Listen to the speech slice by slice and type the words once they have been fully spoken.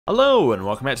Hello and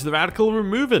welcome back to the Radical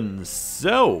Romuvans.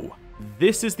 So,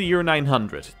 this is the year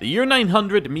 900. The year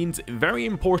 900 means very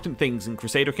important things in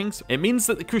Crusader Kings. It means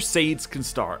that the Crusades can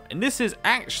start, and this is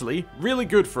actually really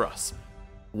good for us.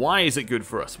 Why is it good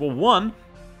for us? Well, one,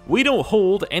 we don't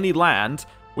hold any land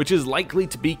which is likely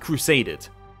to be crusaded.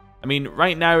 I mean,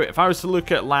 right now, if I was to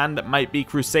look at land that might be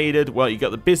crusaded, well, you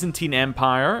got the Byzantine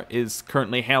Empire is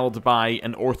currently held by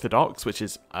an Orthodox, which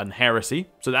is an heresy,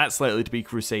 so that's likely to be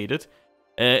crusaded.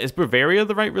 Is Bavaria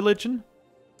the right religion?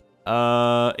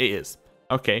 It is.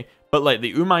 Okay. But like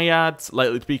the Umayyads,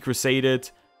 likely to be crusaded.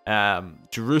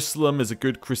 Jerusalem is a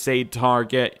good crusade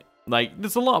target. Like,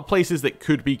 there's a lot of places that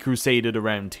could be crusaded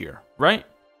around here, right?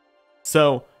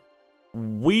 So,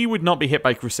 we would not be hit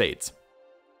by crusades.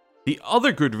 The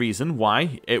other good reason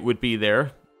why it would be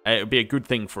there, it would be a good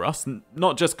thing for us,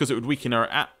 not just because it would weaken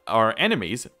our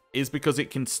enemies, is because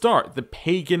it can start the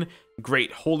pagan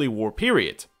Great Holy War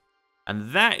period.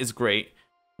 And that is great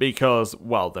because,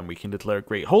 well, then we can declare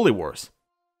Great Holy Wars.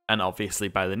 And obviously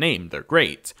by the name, they're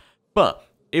great. But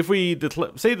if we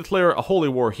declare a holy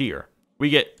war here,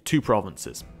 we get two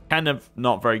provinces. Kind of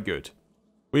not very good.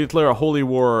 We declare a holy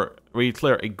war, we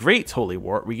declare a Great Holy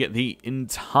War, we get the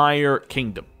entire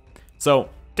kingdom. So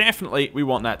definitely we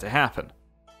want that to happen.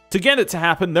 To get it to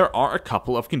happen, there are a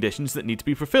couple of conditions that need to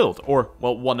be fulfilled, or,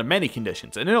 well, one of many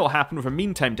conditions, and it'll happen with a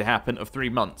mean time to happen of 3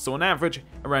 months, so on average,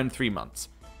 around 3 months.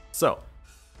 So,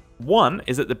 one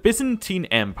is that the Byzantine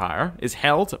Empire is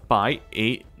held by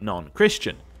a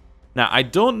non-Christian. Now, I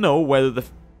don't know whether the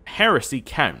heresy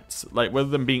counts, like whether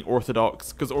them being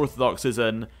Orthodox, because Orthodox is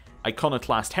an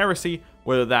iconoclast heresy,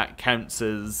 whether that counts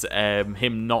as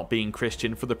him not being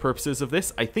Christian for the purposes of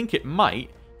this. I think it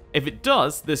might. If it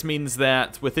does, this means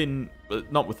that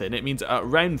it means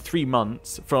around 3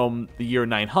 months from the year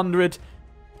 900,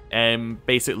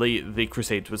 basically the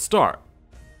Crusades would start.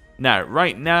 Now,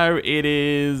 right now,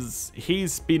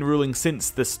 he's been ruling since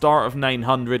the start of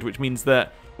 900, which means that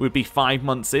it would be 5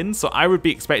 months in, so I would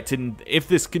be expecting, if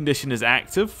this condition is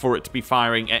active, for it to be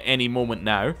firing at any moment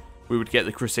now, we would get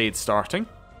the Crusades starting.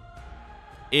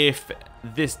 If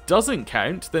this doesn't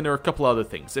count, then there are a couple other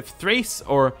things. If Thrace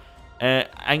or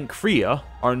Ankria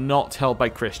are not held by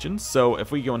Christians. So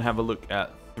if we go and have a look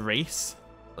at Thrace,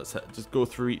 let's just go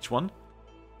through each one.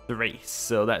 Thrace,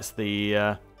 so that's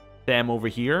the them over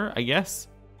here, I guess.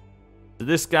 So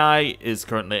this guy is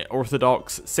currently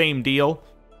Orthodox, same deal.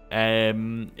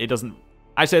 It doesn't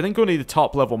actually. I think only the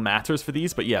top level matters for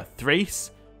these, but yeah,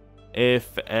 Thrace.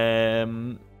 If Ankira,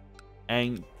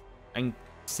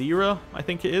 I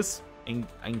think it is,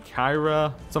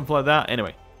 Ankira, something like that.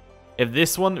 Anyway. If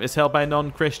this one is held by a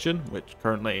non-Christian, which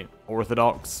currently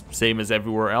Orthodox, same as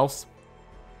everywhere else,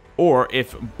 or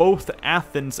if both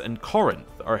Athens and Corinth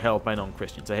are held by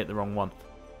non-Christians. I hit the wrong one.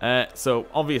 So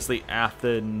obviously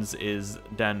Athens is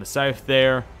down the south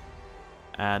there,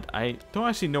 and I don't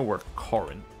actually know where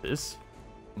Corinth is,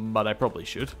 but I probably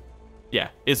should. Yeah,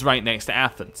 it's right next to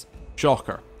Athens.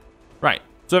 Shocker. Right,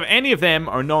 so if any of them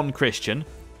are non-Christian,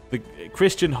 the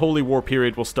Christian Holy War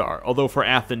period will start, although for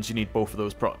Athens you need both of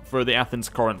those. For the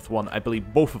Athens-Corinth one, I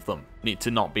believe both of them need to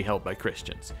not be held by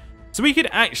Christians. So we could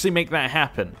actually make that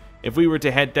happen if we were to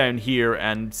head down here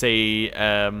and, say,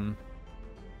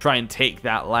 try and take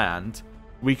that land.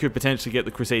 We could potentially get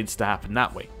the Crusades to happen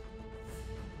that way.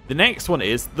 The next one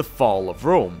is the fall of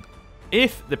Rome.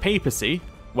 If the papacy,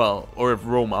 well, or if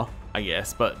Roma, I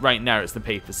guess, but right now it's the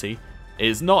papacy,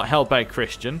 is not held by a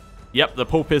Christian. Yep, the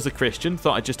Pope is a Christian.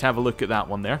 Thought I'd just have a look at that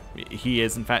one there. He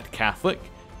is, in fact, Catholic.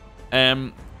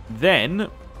 Then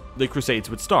the Crusades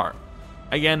would start.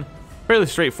 Again, fairly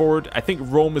straightforward. I think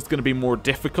Rome is going to be more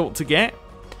difficult to get,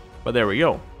 but there we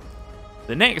go.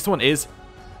 The next one is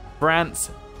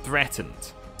France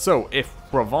threatened. So, if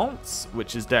Provence,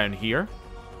 which is down here,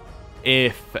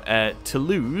 if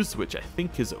Toulouse, which I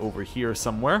think is over here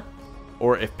somewhere,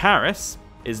 or if Paris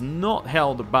is not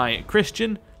held by a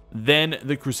Christian, then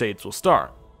the Crusades will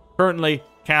start. Currently,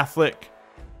 Catholic.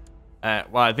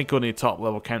 Well, I think only top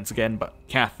level counts again, but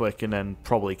Catholic and then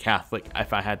probably Catholic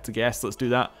if I had to guess. Let's do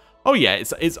that. Oh yeah,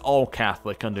 it's all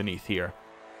Catholic underneath here.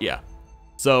 Yeah.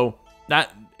 So,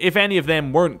 that if any of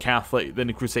them weren't Catholic, then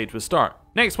the Crusades would start.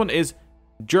 Next one is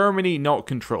Germany not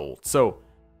controlled. So,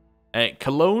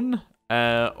 Cologne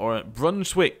or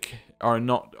Brunswick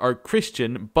are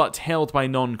Christian, but held by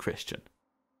non-Christian.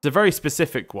 It's a very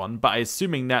specific one, but I'm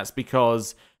assuming that's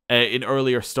because in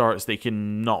earlier starts they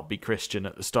can not be Christian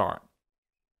at the start.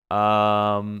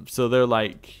 So they're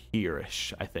like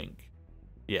here-ish, I think.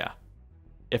 Yeah,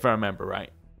 if I remember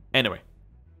right. Anyway,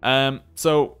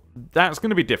 so that's going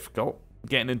to be difficult,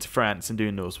 getting into France and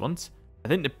doing those ones. I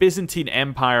think the Byzantine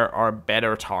Empire are a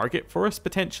better target for us,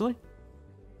 potentially.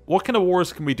 What kind of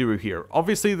wars can we do here?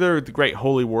 Obviously, they're the Great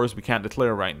Holy Wars we can't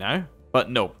declare right now. But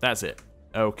no, that's it.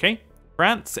 Okay.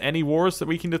 France, any wars that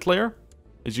we can declare?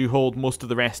 As you hold most of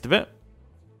the rest of it.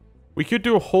 We could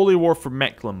do a Holy War for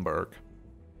Mecklenburg.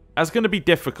 That's going to be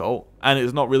difficult, and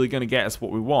it's not really going to get us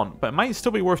what we want. But it might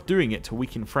still be worth doing it to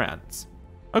weaken France.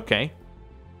 Okay.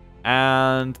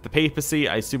 And the papacy,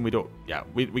 I assume we don't... Yeah,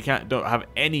 we don't have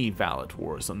any valid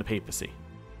wars on the papacy.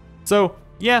 So,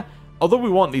 yeah... Although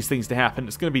we want these things to happen,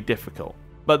 it's going to be difficult.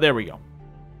 But there we go.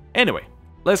 Anyway,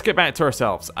 let's get back to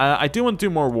ourselves. I do want to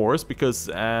do more wars because,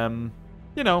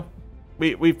 you know,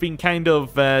 we've been kind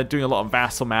of doing a lot of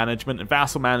vassal management. And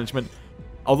vassal management,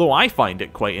 although I find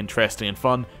it quite interesting and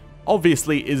fun,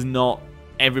 obviously is not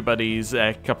everybody's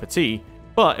cup of tea.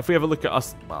 But if we have a look at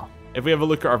us, well, if we have a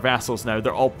look at our vassals now,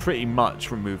 they're all pretty much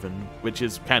Romuvan, which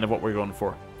is kind of what we're going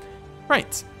for.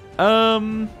 Right.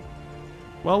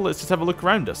 Well, let's just have a look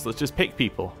around us. Let's just pick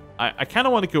people. I kind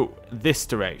of want to go this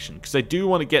direction, because I do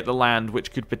want to get the land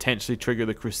which could potentially trigger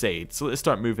the crusade. So let's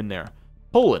start moving there.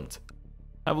 Poland.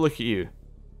 Have a look at you.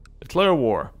 Declare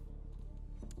war.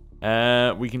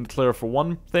 We can declare for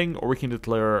one thing, or we can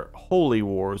declare holy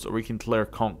wars, or we can declare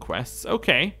conquests.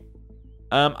 Okay.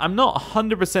 I'm not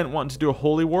 100% wanting to do a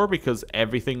holy war, because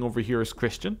everything over here is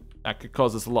Christian. That could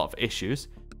cause us a lot of issues.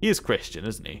 He is Christian,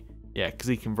 isn't he? Yeah, because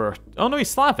he convert... Oh, no, he's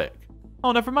Slavic.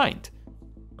 Oh, never mind.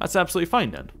 That's absolutely fine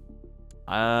then.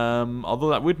 Although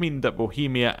that would mean that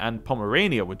Bohemia and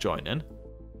Pomerania would join in.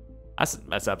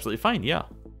 That's absolutely fine, yeah.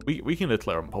 We can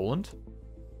declare on Poland.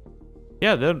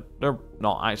 Yeah, they're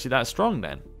not actually that strong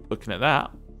then, looking at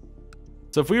that.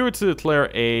 So if we were to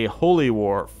declare a holy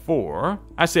war for...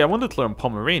 Actually, I want to declare on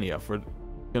Pomerania if we're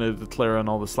going to declare on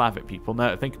all the Slavic people, now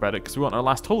that I think about it, because we want our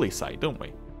last holy site, don't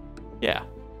we? Yeah.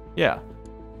 Yeah.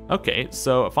 Okay,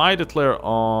 so if I declare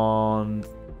on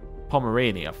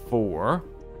Pomerania for...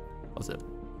 What was it?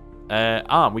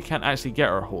 We can't actually get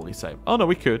our holy site. Oh, no,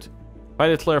 we could. If I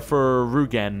declare for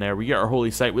Rugen there, we get our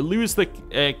holy site. We lose the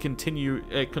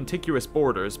contiguous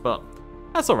borders, but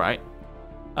that's alright.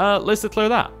 Let's declare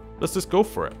that. Let's just go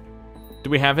for it. Do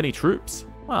we have any troops?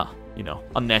 Well, you know,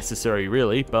 unnecessary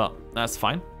really, but that's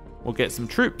fine. We'll get some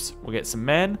troops. We'll get some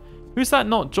men. Who's that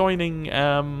not joining...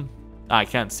 I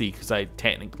can't see because I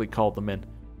technically called them in.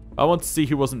 I want to see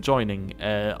who wasn't joining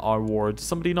our war. Does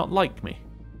somebody not like me?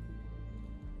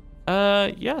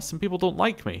 Yeah, some people don't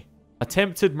like me.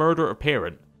 Attempted murder of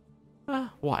parent.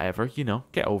 Whatever, you know,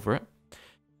 get over it.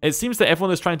 It seems that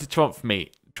everyone is trying to trump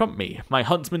me. My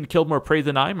huntsman killed more prey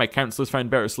than I. My councillors found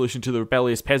better solution to the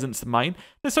rebellious peasants than mine.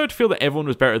 I started to feel that everyone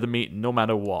was better than me, no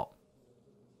matter what.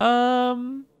 I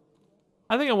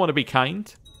think I want to be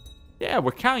kind. Yeah,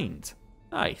 we're kind.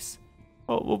 Nice.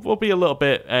 We'll be a little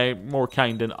bit more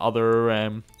kind than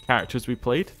other characters we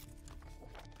played.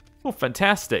 Oh,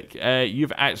 fantastic.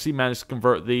 You've actually managed to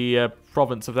convert the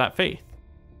province of that faith.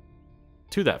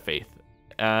 To that faith.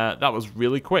 That was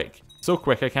really quick. So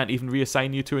quick I can't even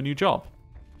reassign you to a new job.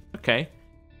 Okay.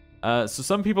 So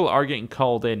some people are getting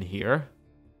called in here.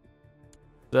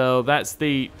 So that's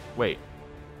the... Wait.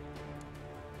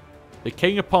 The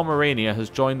King of Pomerania has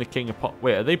joined the King of...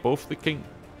 Wait, are they both the King...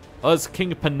 Oh, it's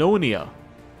King of Pannonia.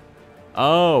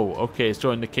 Oh, okay, it's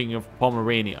joined the King of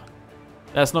Pomerania.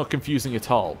 That's not confusing at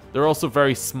all. They're also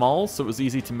very small, so it was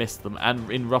easy to miss them,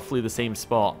 and in roughly the same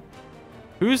spot.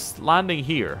 Who's landing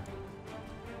here?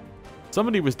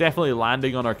 Somebody was definitely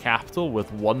landing on our capital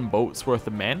with one boat's worth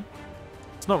of men.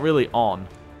 It's not really on.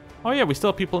 Oh yeah, we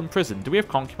still have people in prison. Do we have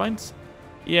concubines?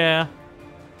 Yeah.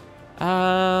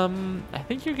 I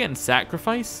think you're getting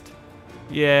sacrificed.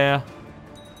 Yeah.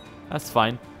 That's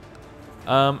fine.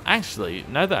 Actually,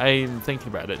 now that I'm thinking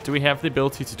about it, do we have the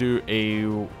ability to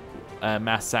do a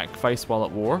mass sacrifice while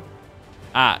at war?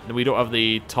 We don't have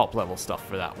the top level stuff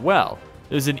for that. Well,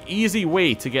 there's an easy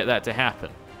way to get that to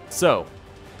happen. So,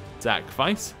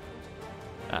 sacrifice.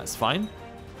 That's fine.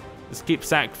 Just keep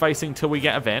sacrificing till we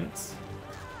get events.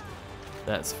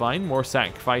 That's fine. More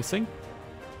sacrificing.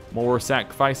 More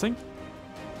sacrificing.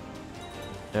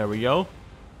 There we go.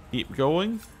 Keep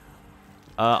going.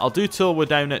 I'll do till we're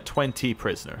down at 20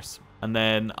 prisoners. And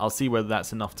then I'll see whether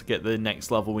that's enough to get the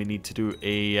next level we need to do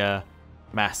a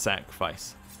mass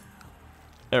sacrifice.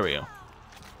 There we go.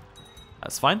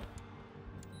 That's fine.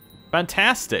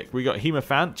 Fantastic. We got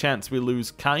Hemophant, chance we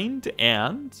lose kind,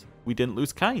 and we didn't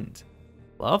lose kind.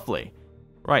 Lovely.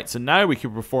 Right, so now we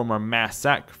can perform our mass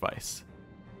sacrifice.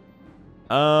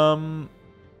 Oh,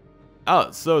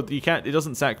 so you can't, it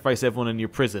doesn't sacrifice everyone in your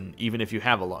prison, even if you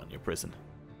have a lot in your prison.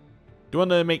 Do you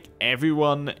want to make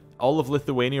everyone, all of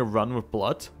Lithuania, run with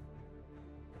blood?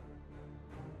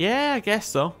 Yeah, I guess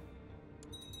so.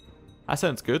 That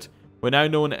sounds good. We're now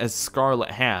known as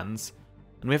Scarlet Hands,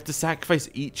 and we have to sacrifice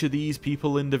each of these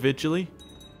people individually.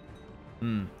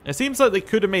 It seems like they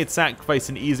could have made sacrifice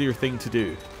an easier thing to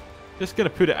do. Just gonna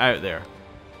put it out there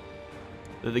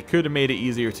that they could have made it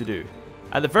easier to do.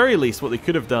 At the very least, what they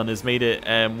could have done is made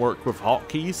it work with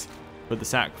hotkeys with the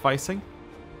sacrificing,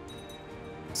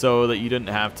 so that you didn't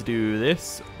have to do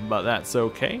this, but that's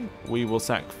okay. We will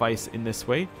sacrifice in this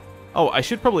way. Oh, I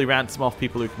should probably ransom off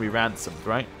people who can be ransomed,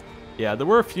 right? Yeah, there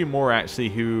were a few more actually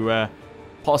who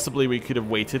possibly we could have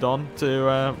waited on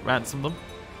to ransom them.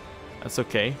 That's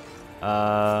okay.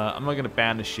 I'm not going to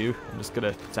banish you. I'm just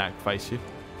going to sacrifice you.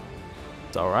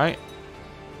 It's alright.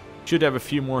 Should have a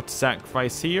few more to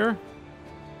sacrifice here.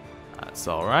 That's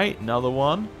alright. Another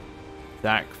one.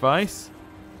 Sacrifice.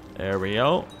 There we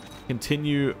go.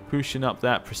 Continue pushing up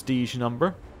that prestige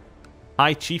number.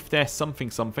 High Chiefess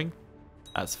something something.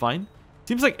 That's fine.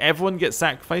 Seems like everyone gets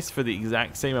sacrificed for the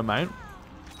exact same amount.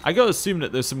 I gotta assume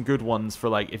that there's some good ones for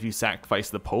like if you sacrifice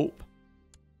the Pope.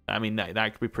 I mean that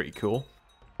could be pretty cool.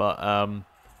 But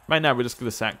right now we're just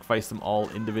gonna sacrifice them all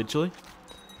individually.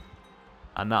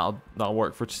 And that'll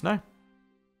work for just now.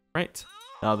 Right.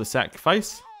 Now the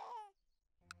sacrifice.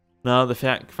 Now the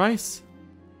sacrifice.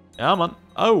 Come on.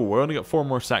 Oh, we only got 4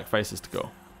 more sacrifices to go.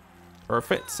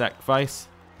 Perfect. Sacrifice.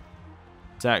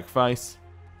 Sacrifice.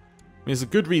 I mean, it's a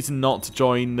good reason not to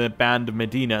join the Band of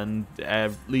Medina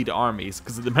and lead armies,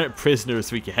 because of the amount of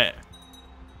prisoners we get.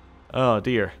 Oh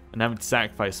dear. And having to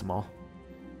sacrifice them all.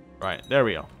 Right, there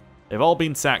we go. They've all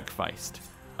been sacrificed.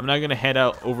 I'm now going to head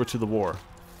out over to the war.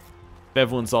 If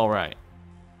everyone's alright.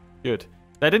 Good.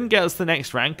 That didn't get us the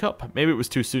next rank up. Maybe it was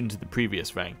too soon to the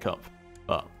previous rank up.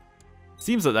 But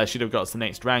seems like that should have got us the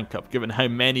next rank up, given how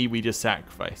many we just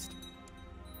sacrificed.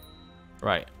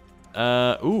 Right.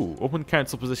 Ooh, open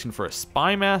council position for a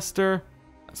spy master.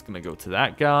 That's gonna go to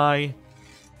that guy,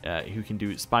 who can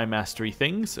do spy mastery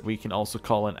things. We can also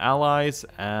call in allies,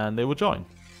 and they will join.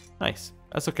 Nice.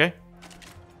 That's okay.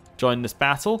 Join this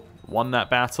battle. Won that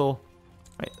battle.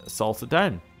 Right, assault it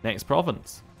down. Next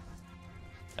province.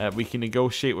 We can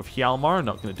negotiate with Hjalmar.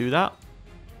 Not gonna do that.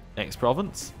 Next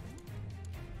province.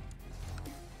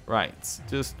 Right,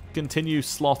 just continue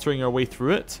slaughtering our way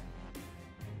through it.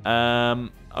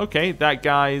 Okay, that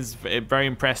guy's very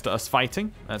impressed at us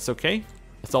fighting. That's okay.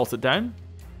 Assault it down.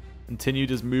 Continue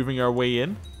just moving our way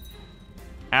in.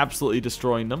 Absolutely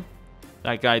destroying them.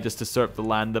 That guy just usurped the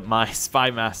land that my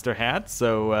spy master had.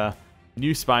 So,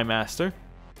 new spy master.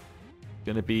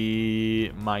 Gonna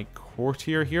be my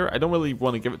courtier here. I don't really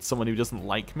want to give it to someone who doesn't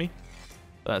like me.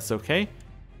 That's okay.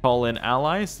 Call in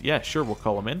allies. Yeah, sure, we'll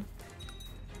call them in.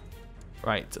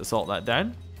 Right, assault that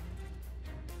down.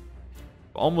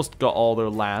 Almost got all their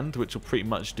land, which will pretty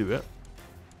much do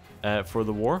it for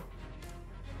the war.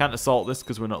 Can't assault this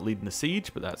because we're not leading the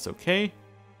siege, but that's okay.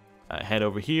 Head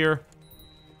over here.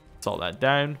 Assault that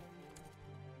down.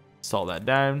 Assault that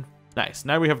down. Nice.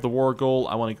 Now we have the war goal.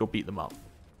 I want to go beat them up.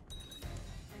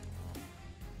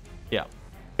 Yeah.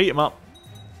 Beat them up.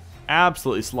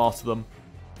 Absolutely slaughter them.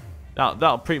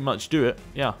 That'll pretty much do it.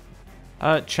 Yeah.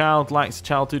 Child lacks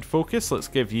childhood focus. Let's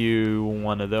give you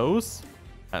one of those.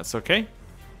 That's okay.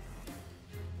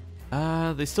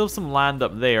 They still have some land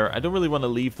up there. I don't really want to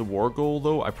leave the war goal,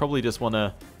 though. I probably just want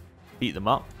to beat them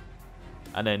up.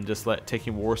 And then just let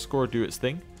taking war score do its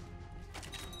thing.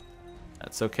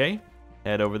 That's okay.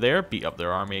 Head over there. Beat up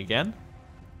their army again.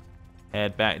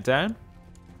 Head back down.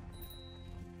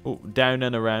 Oh, down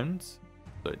and around.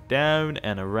 So down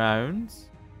and around. Is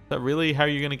that really how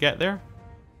you're going to get there?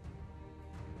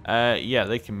 Yeah,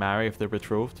 they can marry if they're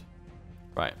betrothed.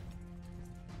 Right.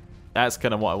 That's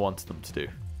kind of what I wanted them to do.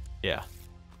 Yeah.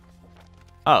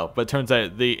 Oh, but it turns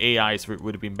out the AIs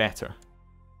would have been better.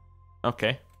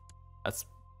 Okay. That's...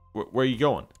 Where are you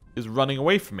going? He's running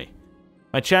away from me.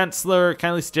 My Chancellor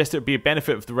kindly suggested it would be a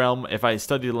benefit of the realm if I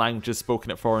studied the languages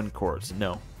spoken at foreign courts.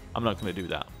 No, I'm not going to do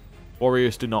that.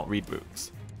 Warriors do not read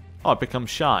books. Oh, I become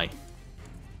shy.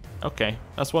 Okay,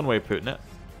 that's one way of putting it.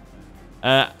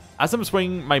 As I'm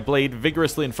swinging my blade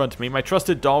vigorously in front of me, my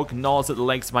trusted dog gnaws at the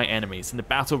legs of my enemies, and the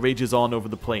battle rages on over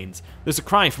the plains. There's a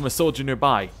cry from a soldier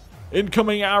nearby.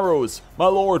 Incoming arrows! My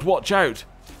lord, watch out!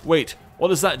 Wait,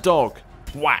 what is that dog?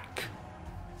 Whack!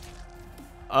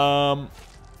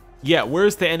 Yeah,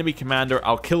 where's the enemy commander?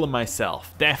 I'll kill him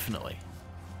myself, definitely.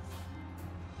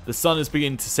 The sun is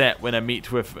beginning to set when I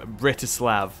meet with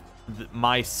Britislav,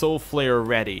 my soul flare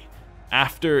ready.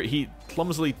 After he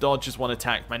clumsily dodges one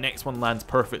attack, my next one lands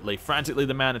perfectly. Frantically,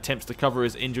 the man attempts to cover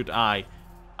his injured eye.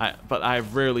 But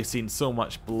I've rarely seen so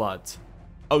much blood.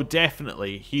 Oh,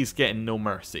 definitely, he's getting no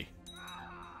mercy.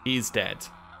 He's dead.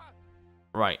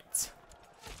 Right.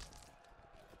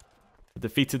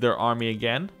 Defeated their army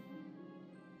again.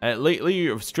 Lately,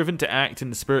 you have striven to act in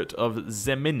the spirit of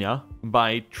Zeminia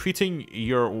by treating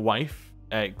your wife,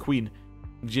 Queen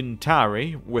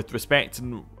Gintari, with respect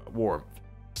and warmth.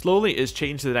 Slowly, it's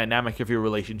changed the dynamic of your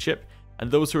relationship,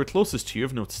 and those who are closest to you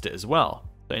have noticed it as well.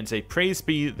 So I can say, praise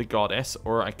be the goddess,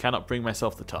 or I cannot bring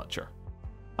myself to touch her.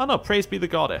 Oh no, praise be the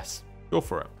goddess. Go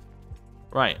for it.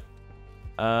 Right.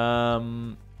 I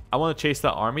want to chase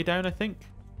that army down, I think.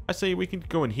 I say we can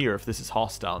go in here if this is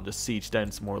hostile and just siege down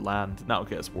some more land. That'll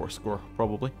get us war score,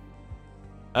 probably.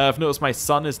 I've noticed my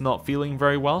son is not feeling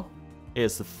very well. He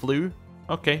has the flu.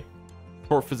 Okay.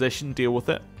 Court physician, deal with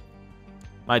it.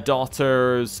 My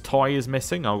daughter's toy is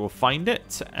missing. I'll go find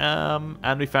it.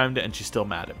 And we found it and she's still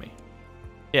mad at me.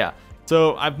 Yeah.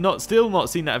 So I've still not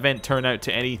seen that event turn out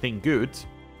to anything good.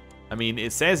 I mean,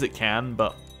 it says it can,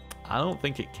 but I don't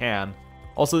think it can.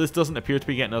 Also, this doesn't appear to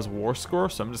be getting us war score,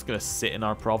 so I'm just going to sit in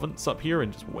our province up here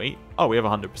and just wait. Oh, we have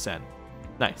 100%.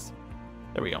 Nice.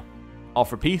 There we go.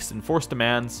 Offer peace, enforce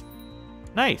demands.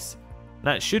 Nice.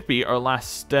 That should be our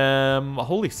last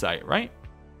holy site, right?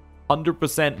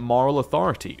 100% moral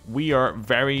authority. We are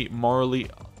very morally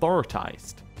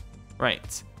authoritized.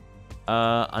 Right.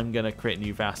 I'm going to create a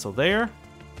new vassal there.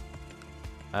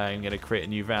 I'm going to create a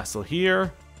new vassal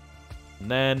here. And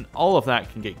then all of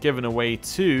that can get given away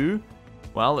to...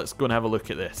 Well, let's go and have a look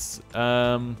at this.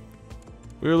 We're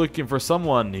looking for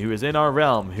someone who is in our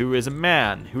realm, who is a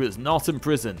man, who is not in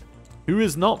prison, who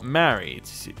is not married,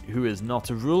 who is not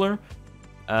a ruler,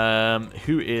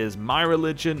 who is my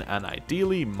religion, and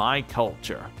ideally my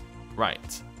culture.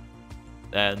 Right.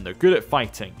 And they're good at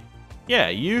fighting. Yeah,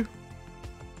 you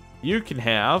can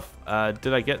have...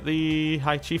 did I get the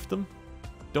High Chiefdom?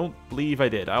 Don't believe I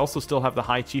did. I also still have the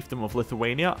High Chiefdom of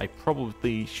Lithuania. I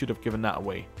probably should have given that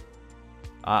away.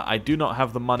 I do not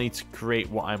have the money to create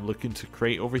what I'm looking to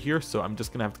create over here, so I'm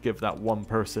just going to have to give that one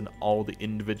person all the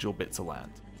individual bits of land.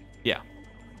 Yeah.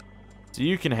 So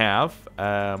you can have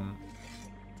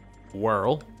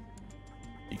Whirl.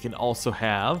 You can also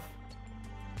have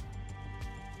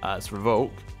it's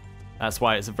Revoke. That's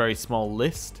why it's a very small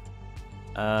list.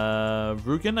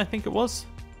 Rugen, I think it was.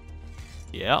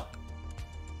 Yeah.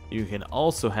 You can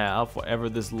also have whatever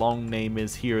this long name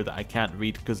is here that I can't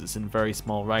read because it's in very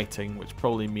small writing, which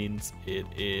probably means it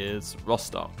is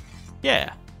Rostock.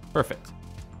 Yeah, perfect.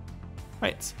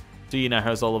 Right, so he now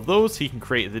has all of those. He can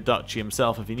create the duchy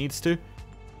himself if he needs to.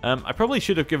 I probably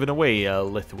should have given away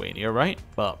Lithuania, right?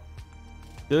 But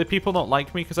do the people not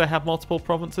like me because I have multiple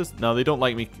provinces? No, they don't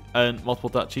like me, multiple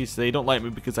duchies. They don't like me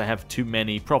because I have too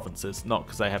many provinces, not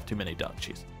because I have too many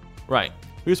duchies. Right,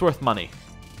 who's worth money?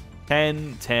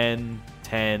 10, 10,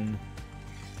 10,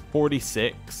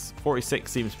 46.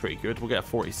 46 seems pretty good. We'll get a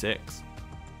 46.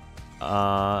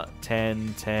 10,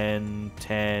 10,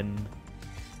 10,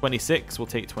 26. We'll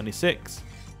take 26.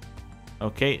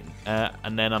 Okay,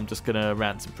 and then I'm just going to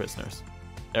ransom prisoners.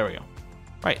 There we go.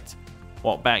 Right.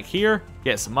 Walk back here.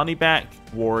 Get some money back.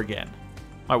 War again.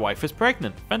 My wife is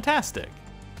pregnant. Fantastic.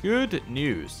 Good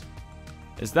news.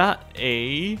 Is that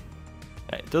a...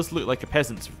 It does look like a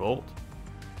peasant's revolt.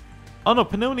 Oh no,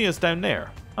 Pannonia's down there.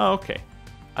 Oh, okay.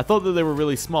 I thought that they were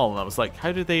really small, and I was like,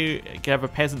 how did they have a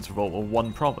peasant's revolt with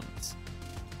one province?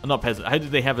 Not peasant. How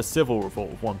did they have a civil revolt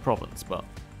with one province? But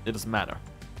it doesn't matter.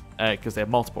 Because they have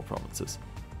multiple provinces.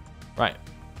 Right.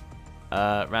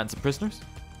 Ransom prisoners.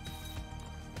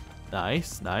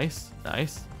 Nice, nice,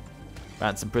 nice.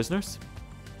 Ransom prisoners.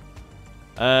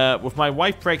 With my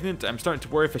wife pregnant, I'm starting to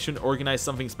worry if I shouldn't organize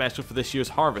something special for this year's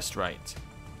harvest right.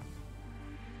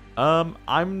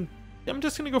 I'm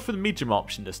just going to go for the medium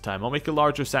option this time. I'll make a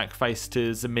larger sacrifice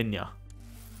to Zeminia.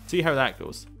 See how that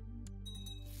goes.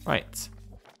 Right.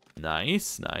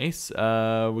 Nice, nice.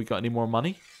 We got any more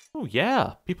money? Oh,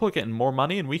 yeah. People are getting more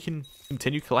money and we can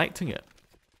continue collecting it.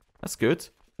 That's good.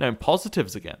 Now in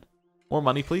positives again. More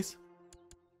money, please.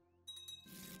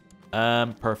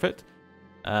 Perfect.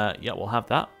 Yeah, we'll have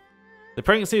that. The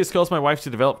pregnancy has caused my wife to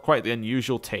develop quite the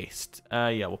unusual taste.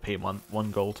 Yeah, we'll pay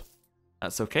one gold.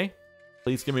 That's okay.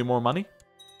 Please give me more money.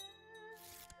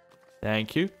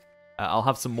 Thank you. I'll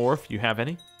have some more if you have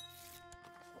any.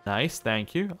 Nice,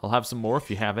 thank you. I'll have some more if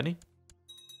you have any.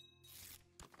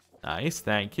 Nice,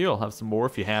 thank you. I'll have some more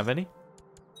if you have any.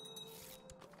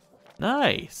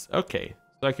 Nice. Okay,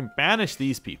 so I can banish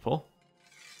these people.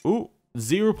 Ooh,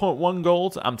 0.1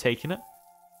 gold. I'm taking it.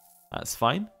 That's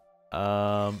fine.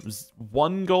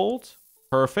 1 gold.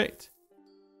 Perfect.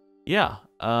 Yeah.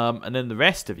 And then the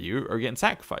rest of you are getting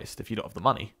sacrificed if you don't have the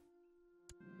money.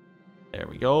 There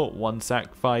we go. 1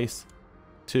 sacrifice.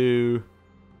 2,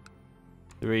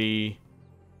 3,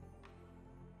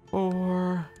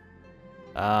 4,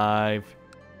 5,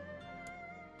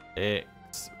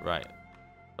 6. Right.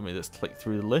 Let me just click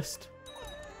through the list.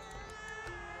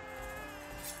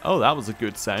 Oh, that was a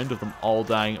good sound of them all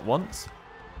dying at once.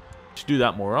 Should do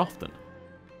that more often.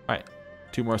 Right.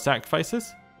 2 more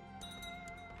sacrifices.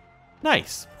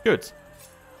 Nice. Good.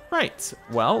 Right.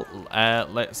 Well,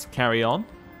 let's carry on.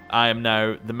 I am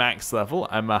now the max level.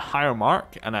 I'm a higher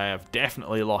mark, and I have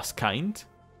definitely lost kind.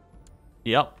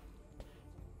 Yep.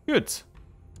 Good.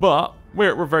 But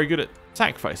we're very good at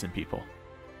sacrificing people.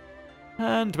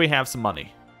 And we have some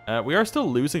money. We are still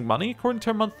losing money according to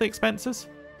our monthly expenses.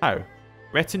 How?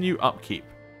 Retinue upkeep.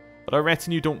 But our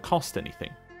retinue don't cost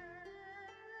anything.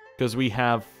 Because we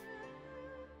have...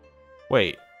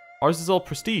 Wait. Ours is all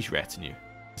prestige retinue,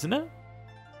 isn't it?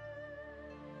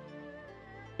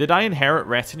 Did I inherit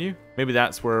retinue? Maybe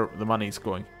that's where the money's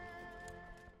going.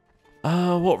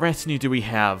 What retinue do we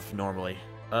have normally?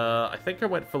 I think I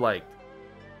went for like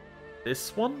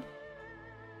this one.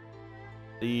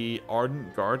 The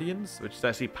Ardent Guardians, which is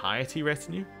actually piety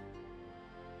retinue.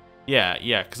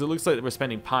 Yeah, because it looks like we're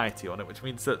spending piety on it, which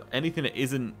means that anything that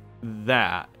isn't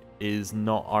that is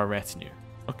not our retinue.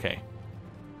 Okay.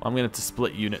 Well, I'm going to have to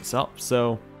split units up,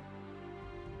 so...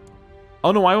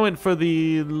 Oh no, I went for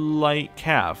the light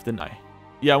cav, didn't I?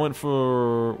 Yeah, I went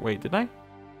for... Wait, did I?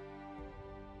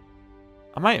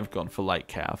 I might have gone for light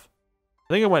cav.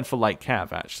 I think I went for light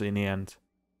cav, actually, in the end.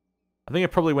 I think I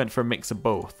probably went for a mix of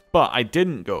both. But I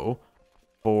didn't go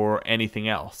for anything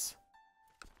else.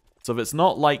 So if it's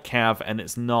not light cav and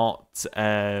it's not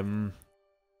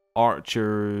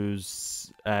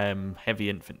archers heavy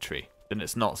infantry, then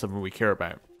it's not something we care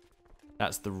about.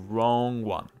 That's the wrong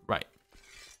one. Right.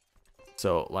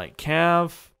 So light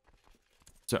cav.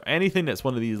 So anything that's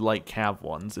one of these light cav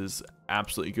ones is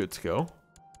absolutely good to go.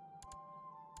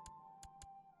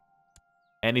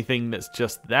 Anything that's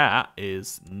just that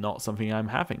is not something I'm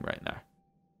having right now.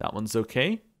 That one's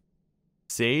okay.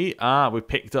 See? We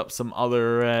picked up some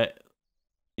other...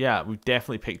 yeah, we've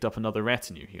definitely picked up another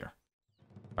retinue here.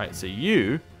 Right, so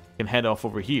you can head off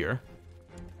over here.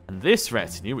 And this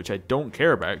retinue, which I don't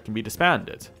care about, can be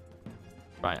disbanded.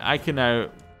 Right, I can now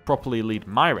properly lead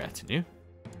my retinue.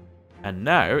 And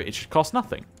now it should cost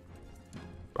nothing.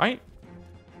 Right?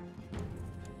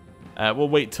 We'll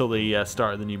wait till the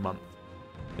start of the new month.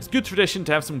 It's good tradition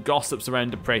to have some gossips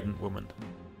around a pregnant woman.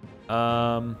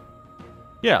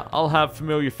 Yeah, I'll have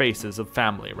familiar faces of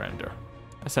family around her.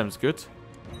 That sounds good.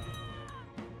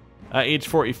 Age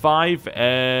 45,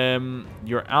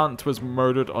 your aunt was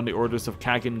murdered on the orders of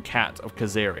Kagan Cat of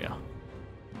Kazaria.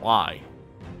 Why?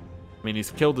 I mean,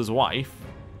 he's killed his wife.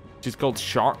 She's called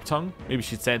Sharp Tongue. Maybe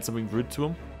she said something rude to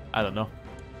him. I don't know.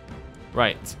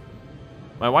 Right.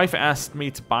 My wife asked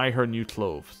me to buy her new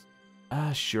clothes.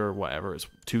 Sure, whatever. It's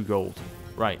 2 gold.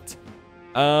 Right.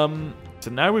 So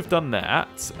now we've done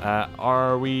that.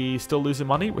 Are we still losing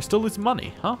money? We're still losing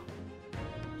money, huh?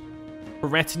 For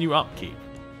retinue upkeep.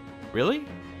 Really?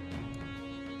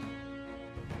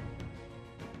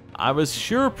 I was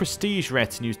sure prestige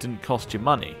retinues didn't cost you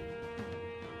money.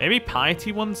 Maybe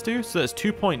piety ones do? So that's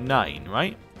 2.9,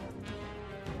 right?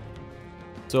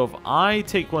 So if I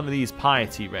take one of these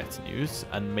piety retinues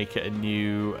and make it a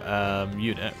new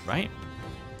unit, right?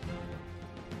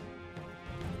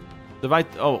 If I,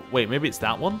 oh, wait, maybe it's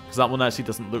that one? Because that one actually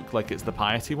doesn't look like it's the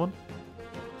piety one.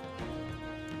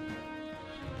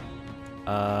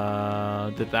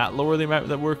 Did that lower the amount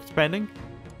that we're spending?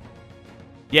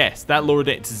 Yes, that lowered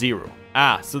it to 0.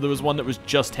 So there was one that was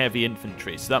just heavy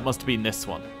infantry. So that must have been this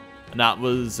one. And that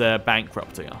was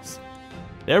bankrupting us.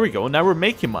 There we go. Now we're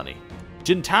making money.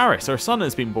 Jintaris, our son,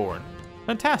 has been born.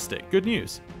 Fantastic. Good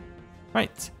news.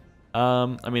 Right.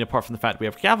 I mean, apart from the fact we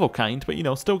have Cavalkind, but, you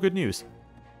know, still good news.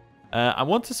 I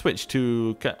want to switch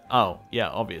to... Oh, yeah,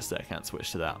 obviously I can't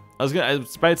switch to that. I was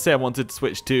about to say I wanted to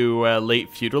switch to late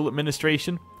feudal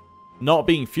administration. Not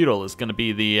being feudal is going to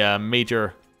be the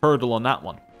major hurdle on that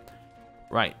one.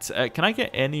 Right, can I get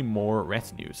any more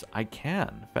retinues? I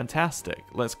can. Fantastic.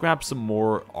 Let's grab some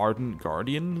more Ardent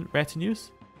Guardian retinues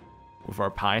with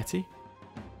our piety.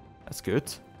 That's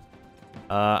good.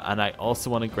 And I also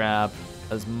want to grab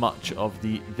as much of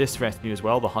this retinue as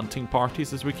well, the hunting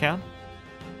parties, as we can.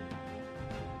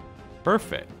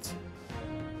 Perfect.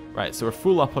 Right, so we're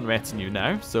full up on retinue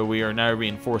now. So we are now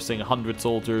reinforcing 100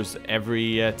 soldiers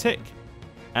every tick.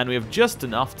 And we have just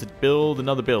enough to build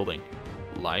another building.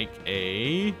 Like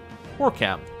a war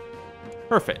camp.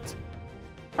 Perfect.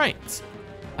 Right.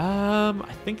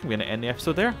 I think I'm going to end the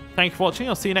episode there. Thank you for watching.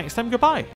 I'll see you next time. Goodbye.